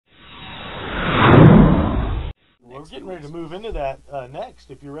we're getting ready to move into that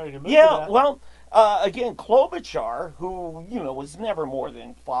next. If you're ready to move. Yeah, to that. well, again, Klobuchar, who was never more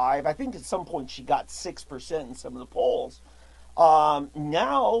than 5. I think at some point she got 6% in some of the polls.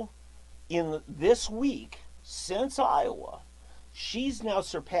 Now, in this week since Iowa, she's now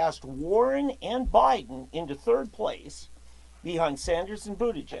surpassed Warren and Biden into 3rd place, behind Sanders and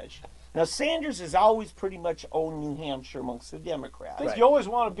Buttigieg. Now, Sanders has always pretty much owned New Hampshire amongst the Democrats. I think you always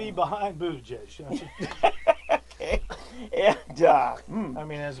want to be behind Buttigieg, don't you? Okay. And, I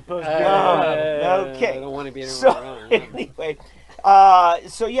mean, as opposed to okay. I don't want to be Anyway,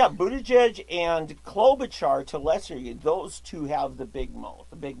 so yeah, Buttigieg and Klobuchar, to lesser degree, those two have the big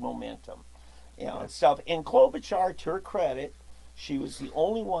momentum, and stuff. And Klobuchar, to her credit, she was the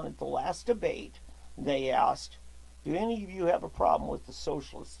only one at the last debate. They asked, "Do any of you have a problem with the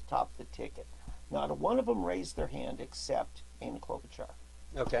socialists atop the ticket?" Not one of them raised their hand except Amy Klobuchar.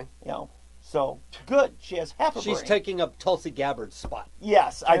 Okay. So good. She has half a She's brain. taking up Tulsi Gabbard's spot.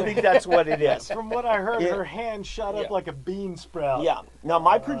 Yes, I think that's what it is. From what I heard, her hand shot up like a bean sprout. Yeah. Now,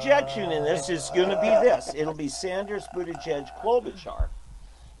 my projection in this is going to be this. It'll be Sanders, Buttigieg, Klobuchar.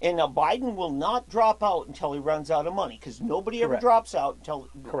 And now Biden will not drop out until he runs out of money, because nobody ever drops out until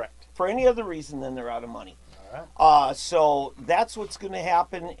for any other reason than they're out of money. All right. So that's what's going to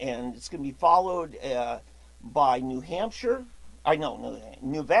happen, and it's going to be followed by New Hampshire.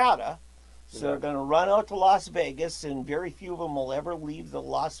 Nevada. So they're going to run out to Las Vegas, and very few of them will ever leave the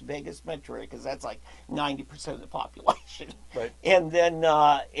Las Vegas metro area, because that's like 90% of the population. Right. And then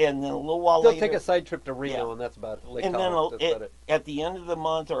a little while They'll later, take a side trip to Reno, and that's about it. Lake and then Tahoe, that's about it. at the end of the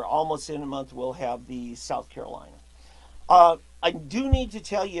month, or almost in a month, we'll have the South Carolina. I do need to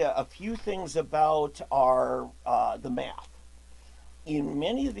tell you a few things about the math. In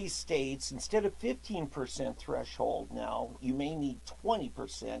many of these states, instead of 15% threshold now, you may need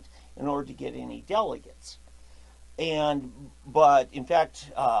 20% in order to get any delegates. But in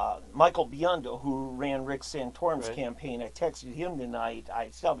fact, Michael Biondo, who ran Rick Santorum's campaign, I texted him tonight.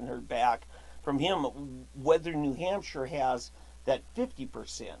 I still haven't heard back from him whether New Hampshire has that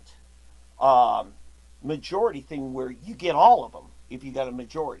 50% majority thing where you get all of them if you got a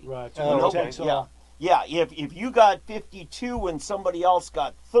majority. Right. Yeah, if you got 52 and somebody else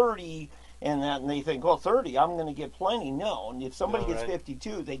got 30, and they think, well, 30, I'm going to get plenty. No, and if somebody gets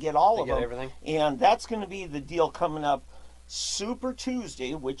 52, they get all of them. Everything. And that's going to be the deal coming up Super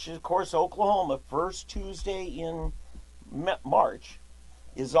Tuesday, which is, of course, Oklahoma, first Tuesday in March,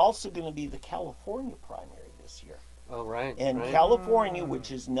 is also going to be the California primary this year. Oh, right. And California,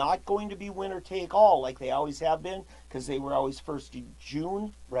 which is not going to be winner take all like they always have been, because they were always first of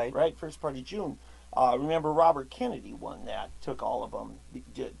June, right? First part of June. Remember, Robert Kennedy won that, took all of them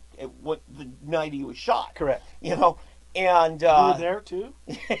the night he was shot. Correct. And you were there too.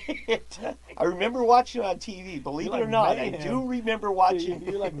 I remember watching on TV. Believe it or not, I do remember watching.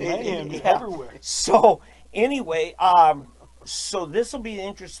 You're like mayhem everywhere. So anyway, so this will be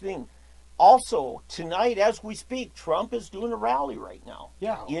interesting. Also, tonight, as we speak, Trump is doing a rally right now.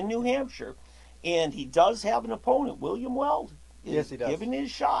 In New Hampshire, and he does have an opponent, William Weld. Yes, he does. Giving his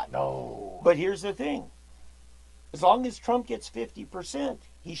shot. No. But here's the thing. As long as Trump gets 50%,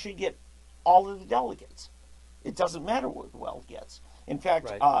 he should get all of the delegates. It doesn't matter what Weld gets. In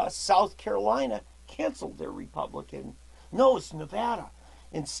fact, South Carolina canceled their Republican. No, it's Nevada.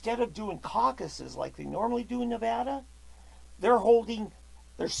 Instead of doing caucuses like they normally do in Nevada, they're holding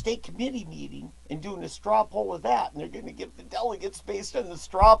their state committee meeting and doing a straw poll of that. And they're going to give the delegates based on the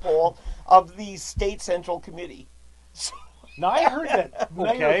straw poll of the state central committee. So, now, I heard that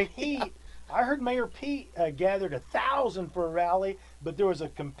Mayor Pete gathered 1,000 for a rally, but there was a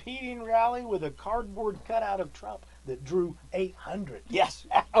competing rally with a cardboard cutout of Trump that drew 800. Yes.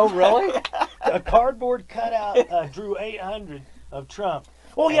 Oh, really? A cardboard cutout drew 800 of Trump.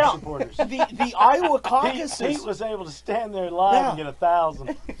 Well, yeah. Supporters. The Iowa caucuses. Pete was able to stand there live and get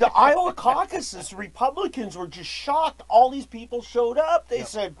 1,000. The Iowa caucuses, Republicans were just shocked. All these people showed up. They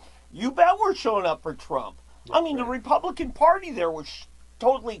said, "You bet we're showing up for Trump." I mean, the Republican Party there was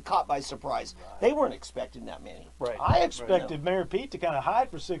totally caught by surprise. They weren't expecting that many. I expected Mayor Pete to kind of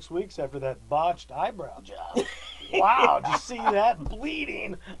hide for 6 weeks after that botched eyebrow job. Wow, did you see that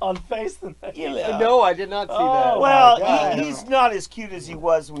bleeding on face? No, I did not see that. Well, he's not as cute as he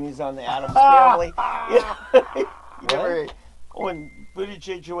was when he was on the Addams Family. When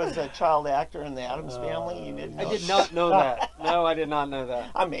Buttigieg was a child actor in the Addams Family, you didn't know. I did not know that. No, I did not know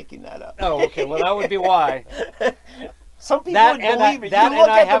that. I'm making that up. Oh, okay. Well, that would be why. Some people would believe it. That you look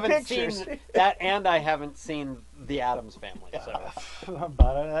and I at the haven't pictures. seen that, and I haven't seen the Addams family. So.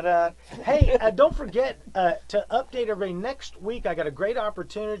 Hey, don't forget to update everybody. Next week, I got a great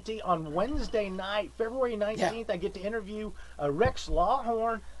opportunity on Wednesday night, February 19th. I get to interview Rex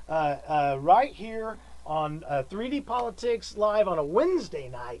Lawhorn right here on 3D Politics Live on a Wednesday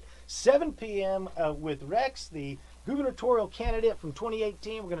night, 7 p.m. With Rex, the gubernatorial candidate from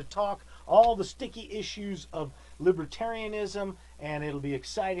 2018. We're going to talk all the sticky issues of libertarianism, and it'll be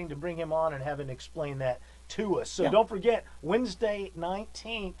exciting to bring him on and have him explain that to us. So don't forget, Wednesday,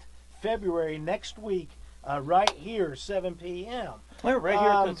 19th February, next week, right here, 7 p.m. We're right here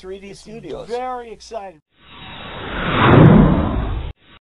at the 3D Studios. Very excited.